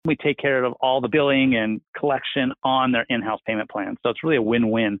we take care of all the billing and collection on their in-house payment plan. So it's really a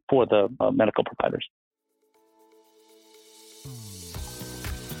win-win for the medical providers.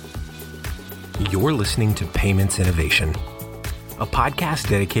 You're listening to Payments Innovation, a podcast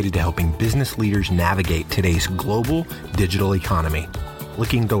dedicated to helping business leaders navigate today's global digital economy.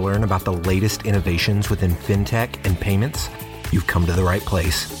 Looking to learn about the latest innovations within fintech and payments? You've come to the right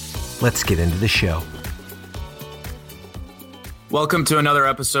place. Let's get into the show. Welcome to another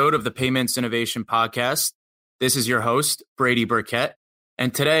episode of the Payments Innovation Podcast. This is your host, Brady Burkett,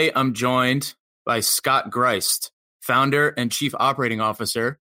 and today I'm joined by Scott Greist, founder and chief operating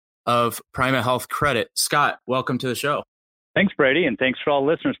officer of Prima Health Credit. Scott, welcome to the show. Thanks, Brady, and thanks for all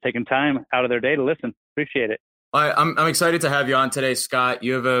listeners taking time out of their day to listen. Appreciate it. I'm excited to have you on today, Scott.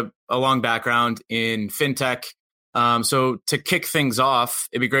 You have a long background in fintech. So to kick things off,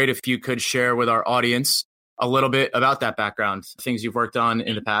 it'd be great if you could share with our audience a little bit about that background, things you've worked on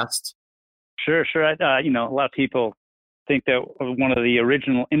in the past. Sure. A lot of people think that one of the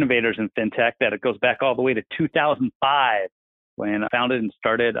original innovators in fintech, that it goes back all the way to 2005 when I founded and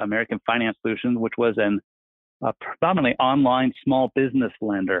started American Finance Solutions, which was a predominantly online small business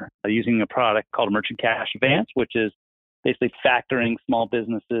lender using a product called Merchant Cash Advance, which is basically factoring small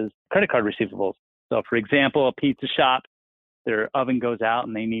businesses' credit card receivables. So, for example, a pizza shop, their oven goes out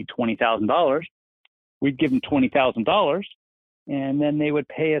and they need $20,000. We'd give them $20,000 and then they would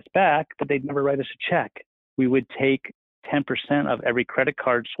pay us back, but they'd never write us a check. We would take 10% of every credit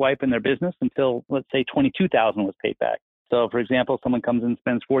card swipe in their business until, let's say, $22,000 was paid back. So, for example, someone comes in and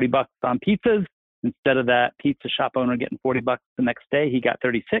spends $40 on pizzas. Instead of that pizza shop owner getting $40 the next day, he got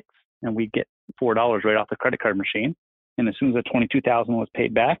 36, and we get $4 right off the credit card machine. And as soon as the $22,000 was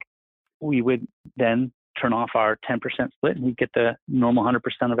paid back, we would then turn off our 10% split, and he'd get the normal 100%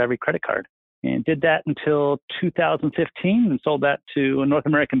 of every credit card. And did that until 2015, and sold that to a North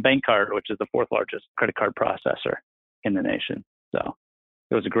American Bank Card, which is the fourth largest credit card processor in the nation. So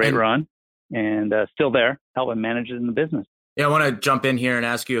it was a great run, and still there, helping manage it in the business. Yeah, I want to jump in here and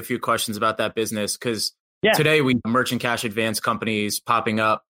ask you a few questions about that business because today we have Merchant Cash Advance companies popping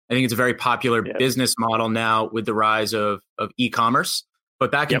up. I think it's a very popular business model now with the rise of e-commerce.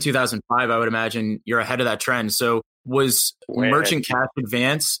 But back in 2005, I would imagine you're ahead of that trend. So was Merchant Cash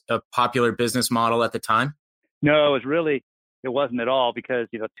Advance a popular business model at the time? No, it wasn't at all because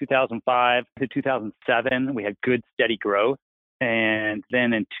 2005 to 2007 we had good steady growth. And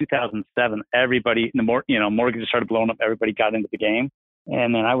then in 2007, everybody, mortgages started blowing up. Everybody got into the game.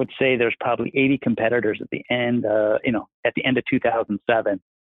 And then I would say there's probably 80 competitors at the end, at the end of 2007.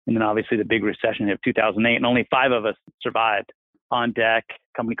 And then obviously the big recession of 2008, and only 5 of us survived. On deck,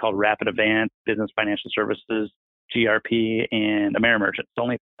 a company called Rapid Advance, Business Financial Services, GRP, and AmeriMerchant. So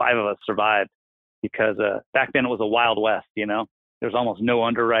only 5 of us survived because back then it was a Wild West, There's almost no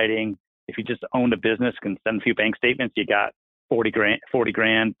underwriting. If you just owned a business, can send a few bank statements, you got $40,000,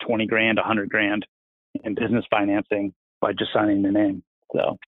 $20,000, $100,000 in business financing by just signing the name.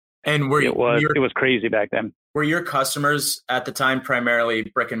 So, and it was crazy back then. Were your customers at the time primarily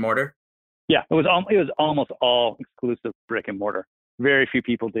brick and mortar? Yeah, it was almost all exclusive brick and mortar. Very few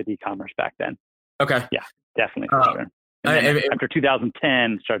people did e-commerce back then. Okay. Yeah, definitely for sure. And after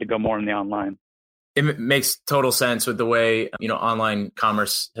 2010, started to go more in the online. It makes total sense with the way online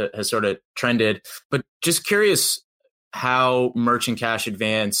commerce has sort of trended. But just curious, how Merchant Cash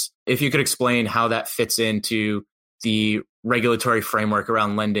Advance, if you could explain how that fits into the regulatory framework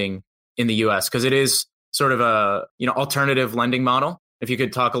around lending in the U.S., because it is sort of a alternative lending model. If you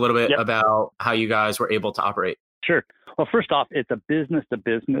could talk a little bit about how you guys were able to operate. Sure. Well, first off, it's a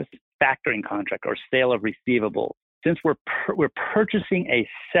business-to-business factoring contract or sale of receivables. Since we're purchasing a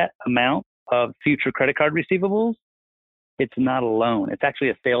set amount of future credit card receivables, it's not a loan. It's actually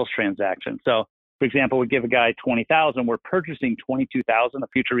a sales transaction. So, for example, we give a guy $20,000, we're purchasing $22,000 of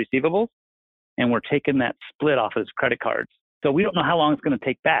future receivables, and we're taking that split off his credit cards. So we don't know how long it's going to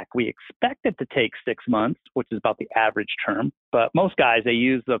take back. We expect it to take 6 months, which is about the average term. But most guys, they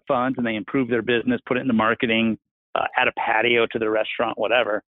use the funds and they improve their business, put it into marketing, add a patio to their restaurant,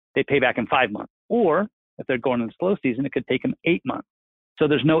 whatever. They pay back in 5 months. Or if they're going in the slow season, it could take them 8 months. So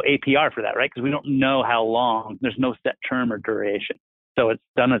there's no APR for that, right? Because we don't know how long. There's no set term or duration. So it's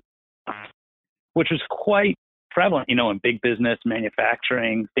done, which is quite prevalent, in big business,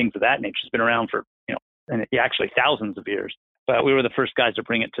 manufacturing, things of that nature. It's been around for, and actually thousands of years. But we were the first guys to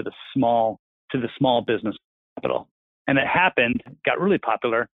bring it to the small business capital. And it happened, got really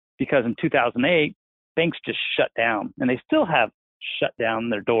popular because in 2008, banks just shut down, and they still have shut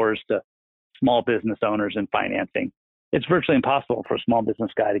down their doors to small business owners and financing. It's virtually impossible for a small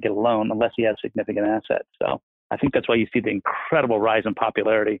business guy to get a loan unless he has significant assets. So I think that's why you see the incredible rise in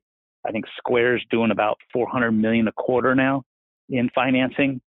popularity. I think Square's doing about $400 million a quarter now in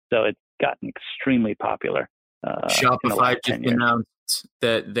financing. So it's gotten extremely popular. Shopify just announced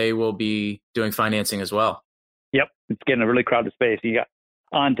that they will be doing financing as well. Yep. It's getting a really crowded space. You got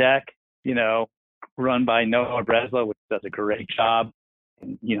On Deck, run by Noah Breslow, which does a great job.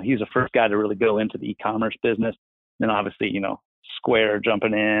 And, he was the first guy to really go into the e-commerce business. Then obviously, Square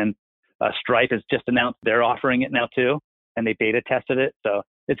jumping in. Stripe has just announced they're offering it now too, and they beta tested it. So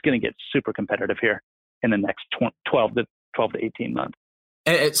it's going to get super competitive here in the next 12 to 18 months.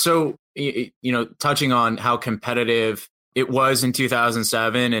 And so, touching on how competitive it was in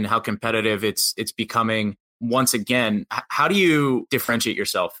 2007 and how competitive it's becoming once again, how do you differentiate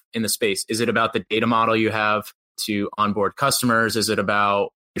yourself in the space? Is it about the data model you have to onboard customers? Is it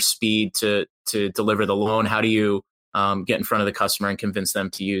about your speed to deliver the loan? How do you get in front of the customer and convince them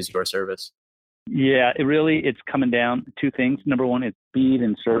to use your service? Yeah, it's coming down to two things. Number one, it's speed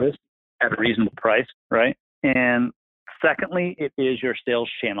and service at a reasonable price, right? And secondly, it is your sales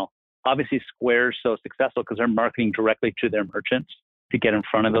channel. Obviously, Square's so successful because they're marketing directly to their merchants to get in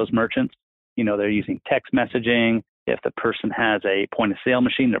front of those merchants. They're using text messaging. If the person has a point of sale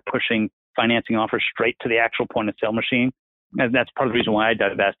machine, they're pushing financing offers straight to the actual point of sale machine. And that's part of the reason why I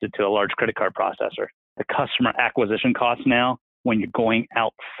divested to a large credit card processor. The customer acquisition costs now, when you're going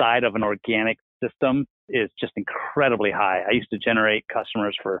outside of an organic system, is just incredibly high. I used to generate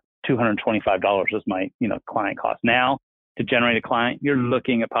customers for $225 as my client cost. Now, to generate a client, you're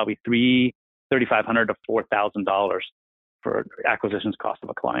looking at probably $3,500 to $4,000 for acquisitions cost of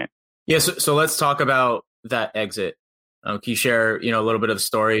a client. Yeah, so let's talk about that exit. Can you share a little bit of the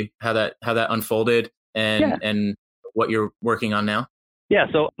story, how that unfolded, and what you're working on now? Yeah,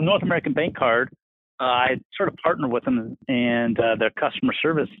 so North American Bank Card, I sort of partnered with them and their customer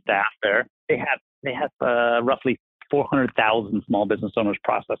service staff there. They have roughly 400,000 small business owners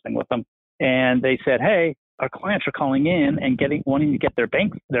processing with them, and they said, "Hey, our clients are calling in and wanting to get their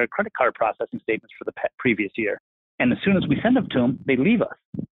credit card processing statements for the previous year. And as soon as we send them to them, they leave us."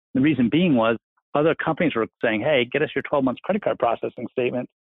 The reason being was other companies were saying, "Hey, get us your 12 months credit card processing statement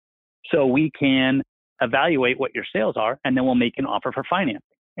so we can evaluate what your sales are, and then we'll make an offer for financing."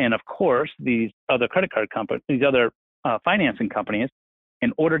 And of course, these other credit card companies, these other financing companies,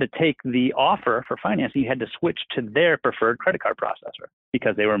 in order to take the offer for financing, you had to switch to their preferred credit card processor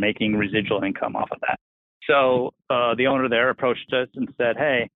because they were making residual income off of that. So the owner there approached us and said,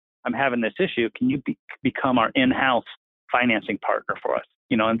 "Hey, I'm having this issue. Can you become our in-house financing partner for us?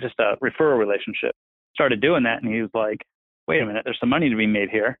 And just a referral relationship." Started doing that, and he was like, "Wait a minute, there's some money to be made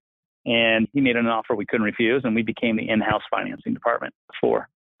here." And he made an offer we couldn't refuse, and we became the in-house financing department for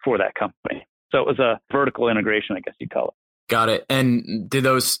that company. So it was a vertical integration, I guess you'd call it. Got it. And did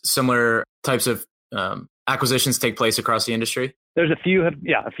those similar types of acquisitions take place across the industry? There's a few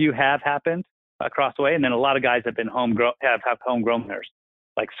have happened across the way, and then a lot of guys have been have homegrown theirs,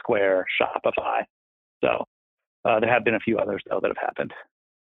 like Square, Shopify. So there have been a few others though that have happened.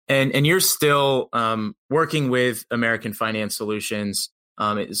 And you're still working with American Finance Solutions.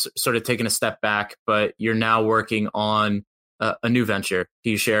 It's sort of taking a step back, but you're now working on a new venture.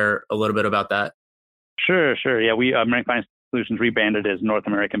 Can you share a little bit about that? Sure. Yeah, American Finance Solutions rebranded as North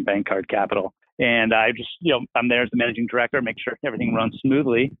American Bank Card Capital. And I just, I'm there as the managing director, make sure everything runs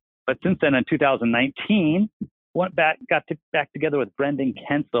smoothly. But since then, in 2019, got back together with Brendan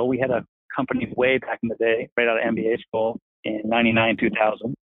Kensel. We had a company way back in the day, right out of MBA school in 99,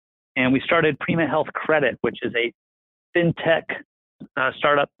 2000. And we started Prima Health Credit, which is a fintech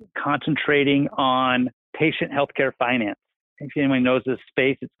startup concentrating on patient healthcare finance. If anyone knows this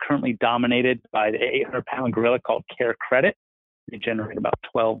space, it's currently dominated by the 800-pound gorilla called Care Credit. They generate about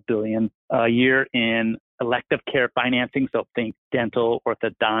 $12 billion a year in elective care financing. So think dental,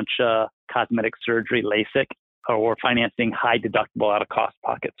 orthodontia, cosmetic surgery, LASIK, or financing high deductible out of cost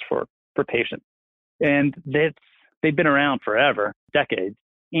pockets for patients. And they've been around forever, decades.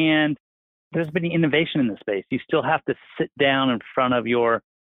 And there's been innovation in the space. You still have to sit down in front of your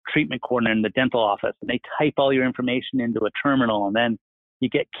treatment coordinator in the dental office, and they type all your information into a terminal, and then you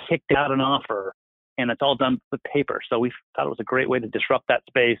get kicked out an offer, and it's all done with paper. So we thought it was a great way to disrupt that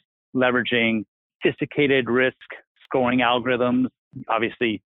space, leveraging sophisticated risk scoring algorithms,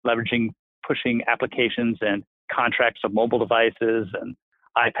 obviously pushing applications and contracts of mobile devices and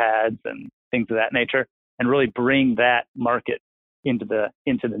iPads and things of that nature, and really bring that market into the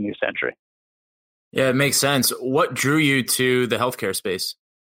new century. Yeah, it makes sense. What drew you to the healthcare space?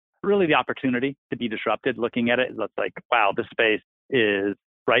 Really the opportunity to be disrupted. Looking at it, it's like, wow, this space is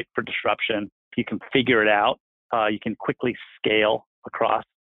ripe for disruption. If you can figure it out, you can quickly scale across.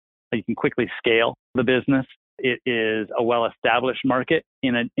 You can quickly scale the business. It is a well-established market.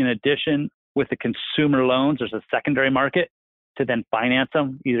 In addition, with the consumer loans, there's a secondary market to then finance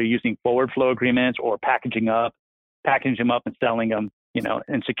them, either using forward flow agreements or packaging them up and selling them,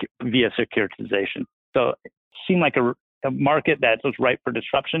 via securitization. So it seemed like a market that was ripe for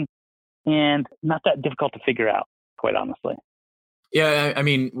disruption and not that difficult to figure out, quite honestly. Yeah, I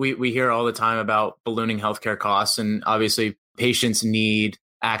mean, we hear all the time about ballooning healthcare costs, and obviously patients need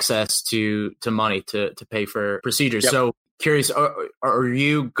access to money to pay for procedures. Yep. So curious, are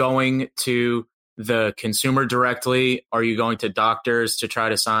you going to the consumer directly? Are you going to doctors to try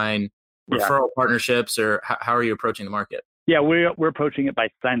to sign referral partnerships, or how are you approaching the market? Yeah, we're approaching it by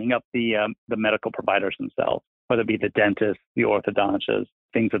signing up the medical providers themselves, whether it be the dentists, the orthodontists,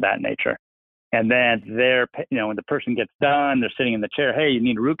 things of that nature. And then when the person gets done, they're sitting in the chair. Hey, you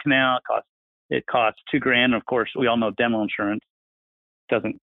need a root canal. It costs $2,000. And of course, we all know dental insurance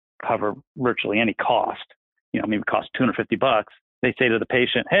doesn't cover virtually any cost. Maybe it costs $250. They say to the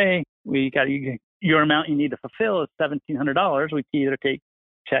patient, hey, we got your amount you need to fulfill is $1,700. We can either take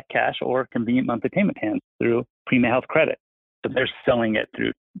check, cash, or convenient monthly payment plans through Prima Health Credit. So they're selling it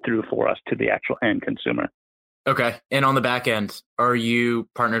through for us to the actual end consumer. Okay. And on the back end, are you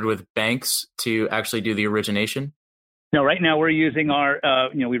partnered with banks to actually do the origination? No, right now we're using our,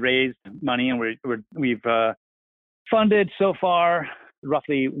 we raised money and we've funded so far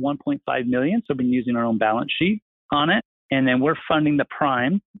roughly 1.5 million. So we've been using our own balance sheet on it. And then we're funding the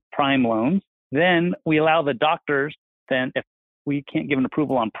prime loans. Then we allow the doctors, then if we can't give an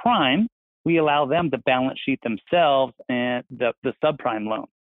approval on prime, we allow them to balance sheet themselves and the subprime loan.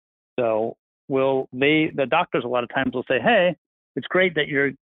 So the doctors a lot of times will say, hey, it's great that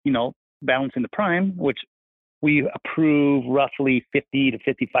you're, balancing the prime, which we approve roughly 50 to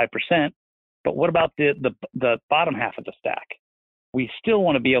 55%. But what about the bottom half of the stack? We still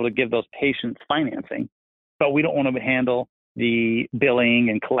want to be able to give those patients financing, but we don't want to handle the billing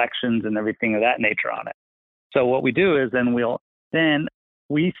and collections and everything of that nature on it. So what we do is then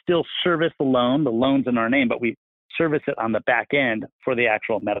we still service the loan's in our name, but we service it on the back end for the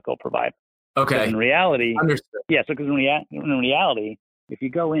actual medical provider. Okay. In reality, understood. Yeah. So because in reality, if you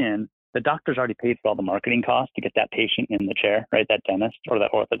go in, the doctor's already paid for all the marketing costs to get that patient in the chair, right? That dentist or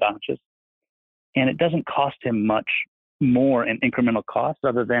that orthodontist. And it doesn't cost him much more in incremental costs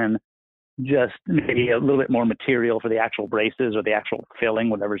other than just maybe a little bit more material for the actual braces or the actual filling,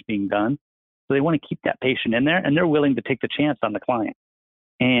 whatever's being done. So they want to keep that patient in there, and they're willing to take the chance on the client.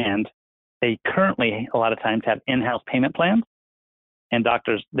 And they currently, a lot of times, have in-house payment plans. And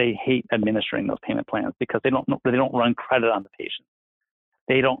doctors, they hate administering those payment plans because they don't run credit on the patient.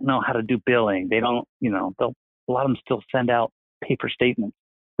 They don't know how to do billing. They don't, a lot of them still send out paper statements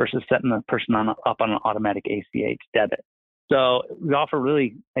versus setting the person up on an automatic ACH debit. So we offer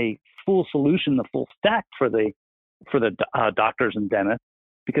really a full solution, the full stack for the doctors and dentists,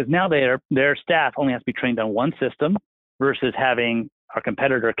 because now their staff only has to be trained on one system versus having our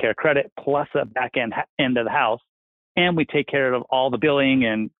competitor Care Credit plus a back end of the house. And we take care of all the billing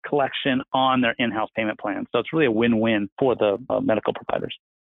and collection on their in-house payment plan. So it's really a win-win for the medical providers.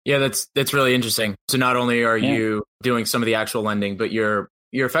 Yeah, that's really interesting. So not only are you doing some of the actual lending, but you're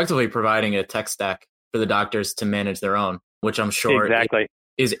effectively providing a tech stack for the doctors to manage their own, which I'm sure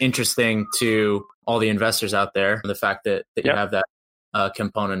is interesting to all the investors out there. The fact that you have that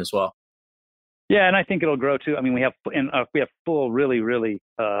component as well. Yeah, and I think it'll grow too. I mean, we have full, really, really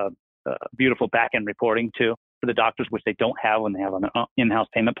beautiful back-end reporting too for the doctors, which they don't have when they have on their in-house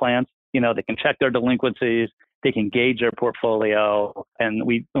payment plans. They can check their delinquencies, they can gauge their portfolio, and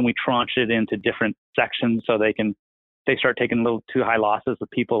we tranche it into different sections so they start taking a little too high losses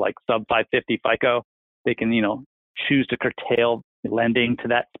with people like sub 550 FICO. They can, choose to curtail lending to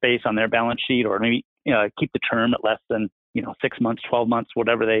that space on their balance sheet, or maybe keep the term at less than 6 months, 12 months,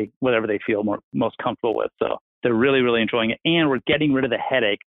 whatever they feel most comfortable with. So they're really, really enjoying it, and we're getting rid of the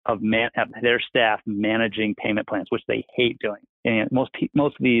headache of their staff managing payment plans, which they hate doing. And most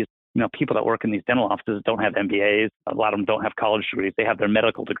of these people that work in these dental offices don't have MBAs. A lot of them don't have college degrees. They have their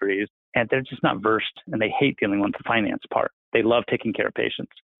medical degrees, and they're just not versed, and they hate dealing with the finance part. They love taking care of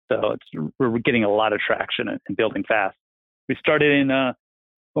patients. So we're getting a lot of traction and building fast. We started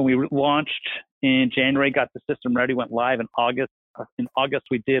when we launched in January, got the system ready, went live in August. In August,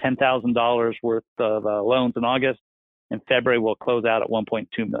 we did $10,000 worth of loans in August. In February, we'll close out at 1.2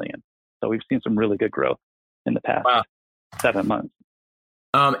 million. So we've seen some really good growth in the past 7 months.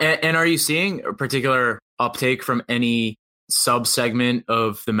 And are you seeing a particular uptake from any sub-segment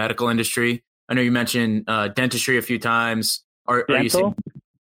of the medical industry? I know you mentioned dentistry a few times. Are you seeing?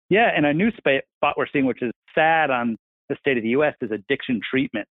 Yeah, and a new spot we're seeing, which is sad on the state of the U.S., is addiction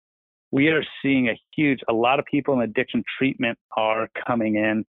treatment. we are seeing a lot of people in addiction treatment are coming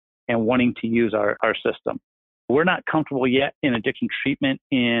in and wanting to use our system. We're not comfortable yet in addiction treatment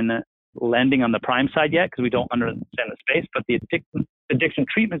in lending on the prime side yet because we don't understand the space, but the addiction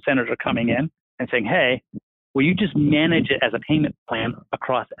treatment centers are coming in and saying, hey, will you just manage it as a payment plan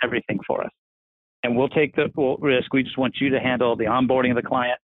across everything for us? And we'll take the risk. We just want you to handle the onboarding of the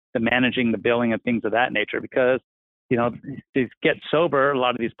client, the managing, the billing, and things of that nature. Because, to get sober, a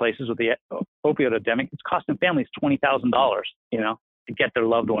lot of these places with the opioid epidemic, it's costing families $20,000, to get their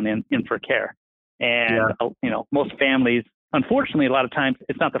loved one in for care. And, most families, unfortunately, a lot of times,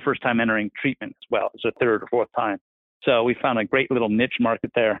 it's not the first time entering treatment as well. It's the third or fourth time. So we found a great little niche market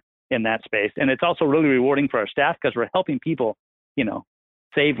there in that space. And it's also really rewarding for our staff because we're helping people,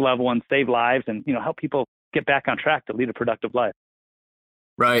 save loved ones, save lives, and, help people get back on track to lead a productive life.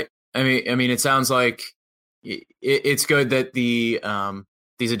 Right. I mean, it sounds like it's good that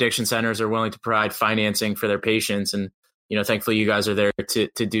these addiction centers are willing to provide financing for their patients. And, thankfully you guys are there to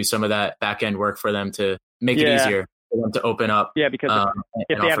do some of that back end work for them to make it easier for them to open up. Yeah, because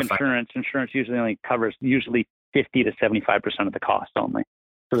if they have insurance usually only covers 50 to 75% of the cost only.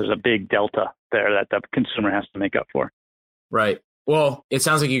 So there's a big delta there that the consumer has to make up for. Right. Well, it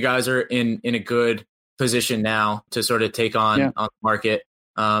sounds like you guys are in a good position now to sort of take on the market.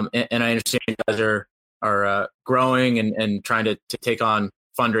 And I understand you guys are growing and trying to take on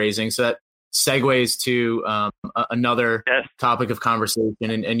fundraising. So that segues to another topic of conversation.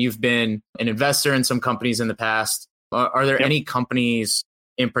 And you've been an investor in some companies in the past. Are there any companies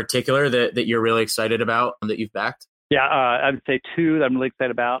in particular that you're really excited about that you've backed? Yeah, I would say two that I'm really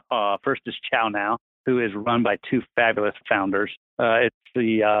excited about. First is ChowNow, who is run by two fabulous founders. It's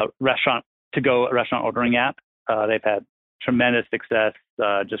the to-go restaurant ordering app. They've had tremendous success.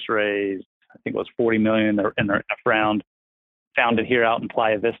 Just raised, I think it was $40 million in their round. Founded here out in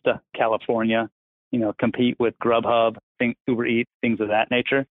Playa Vista, California. Compete with Grubhub, Uber Eats, things of that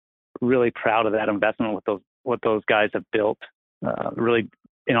nature. Really proud of that investment with what those guys have built. Really,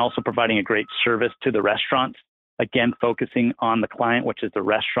 and also providing a great service to the restaurants. Again, focusing on the client, which is the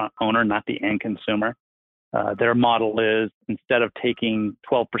restaurant owner, not the end consumer. Their model is instead of taking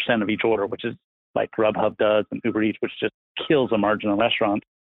 12% of each order, which is like Grubhub does and Uber Eats, which just kills a margin on restaurants,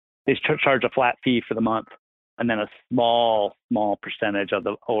 they charge a flat fee for the month and then a small percentage of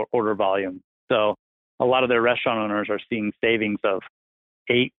the order volume. So a lot of their restaurant owners are seeing savings of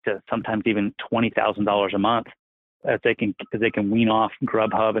 $8,000 to sometimes even $20,000 a month as they can wean off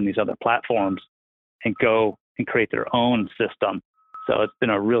Grubhub and these other platforms and go and create their own system. So it's been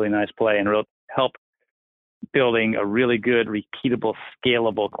a really nice play and real help building a really good, repeatable,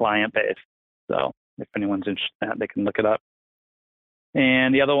 scalable client base. So if anyone's interested in that, they can look it up.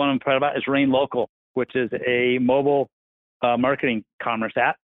 And the other one I'm proud about is Rain Local, which is a mobile marketing commerce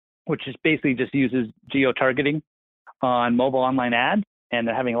app, which is basically just uses geo-targeting on mobile online ads. And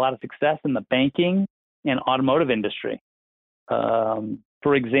they're having a lot of success in the banking and automotive industry.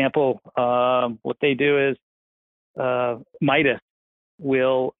 For example, what they do is Midas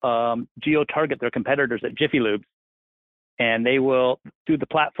will geo-target their competitors at Jiffy Lube, and they will, through the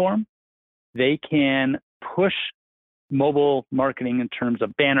platform, they can push mobile marketing in terms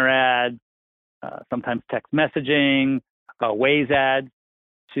of banner ads, sometimes text messaging, Waze ads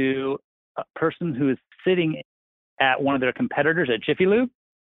to a person who is sitting at one of their competitors at Jiffy Lube.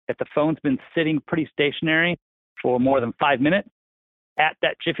 If the phone's been sitting pretty stationary for more than 5 minutes at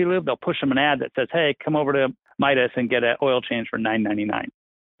that Jiffy Lube, they'll push them an ad that says, hey, come over to Midas and get an oil change for $9.99,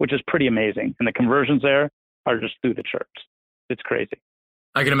 which is pretty amazing. And the conversions there are just through the charts. It's crazy.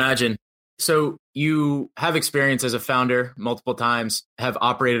 I can imagine. So you have experience as a founder multiple times, have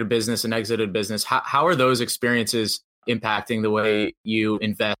operated a business and exited a business. How are those experiences impacting the way you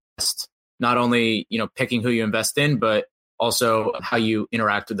invest? Not only, picking who you invest in, but also how you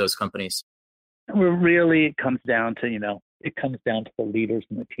interact with those companies. It really comes down to, the leaders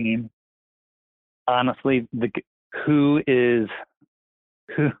in the team. Honestly, who is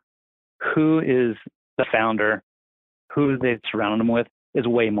the founder, who they surround them with is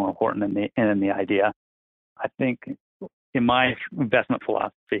way more important than the idea. I think in my investment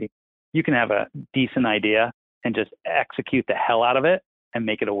philosophy, you can have a decent idea and just execute the hell out of it and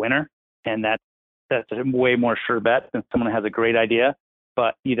make it a winner. And that's a way more sure bet than someone who has a great idea,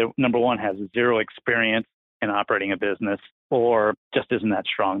 but either number one has zero experience in operating a business or just isn't that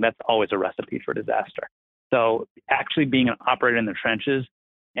strong. That's always a recipe for disaster. So actually being an operator in the trenches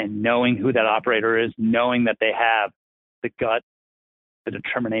and knowing who that operator is, knowing that they have the gut, the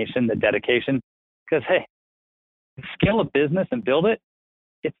determination, the dedication, because hey, scale a business and build it,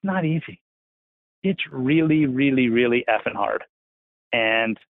 it's not easy. It's really, really, really effing hard.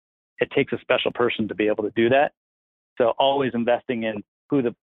 And it takes a special person to be able to do that. So always investing in who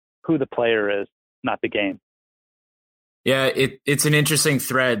the player is, not the game. Yeah, it's an interesting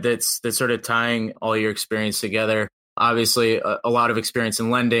thread that's sort of tying all your experience together. Obviously, a lot of experience in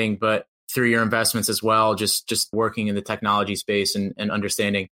lending, but through your investments as well, just working in the technology space and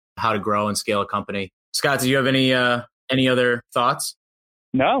understanding how to grow and scale a company. Scott, do you have any other thoughts?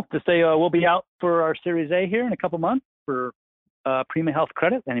 No, to say we'll be out for our Series A here in a couple months for Prima Health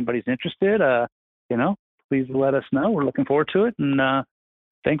Credit. Anybody's interested, please let us know. We're looking forward to it. And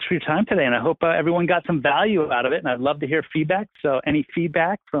thanks for your time today. And I hope everyone got some value out of it. And I'd love to hear feedback. So any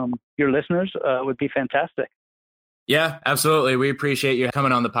feedback from your listeners would be fantastic. Yeah, absolutely. We appreciate you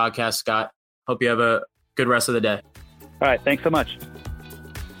coming on the podcast, Scott. Hope you have a good rest of the day. All right. Thanks so much.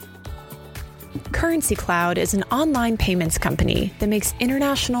 Currency Cloud is an online payments company that makes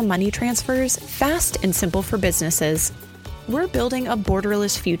international money transfers fast and simple for businesses. We're building a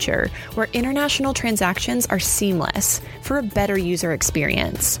borderless future where international transactions are seamless for a better user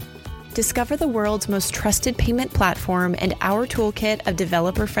experience. Discover the world's most trusted payment platform and our toolkit of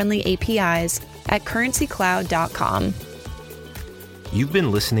developer-friendly APIs at currencycloud.com. You've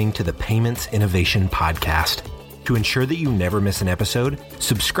been listening to the Payments Innovation Podcast. To ensure that you never miss an episode,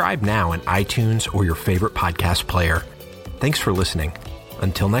 subscribe now in iTunes or your favorite podcast player. Thanks for listening.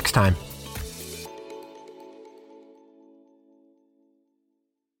 Until next time.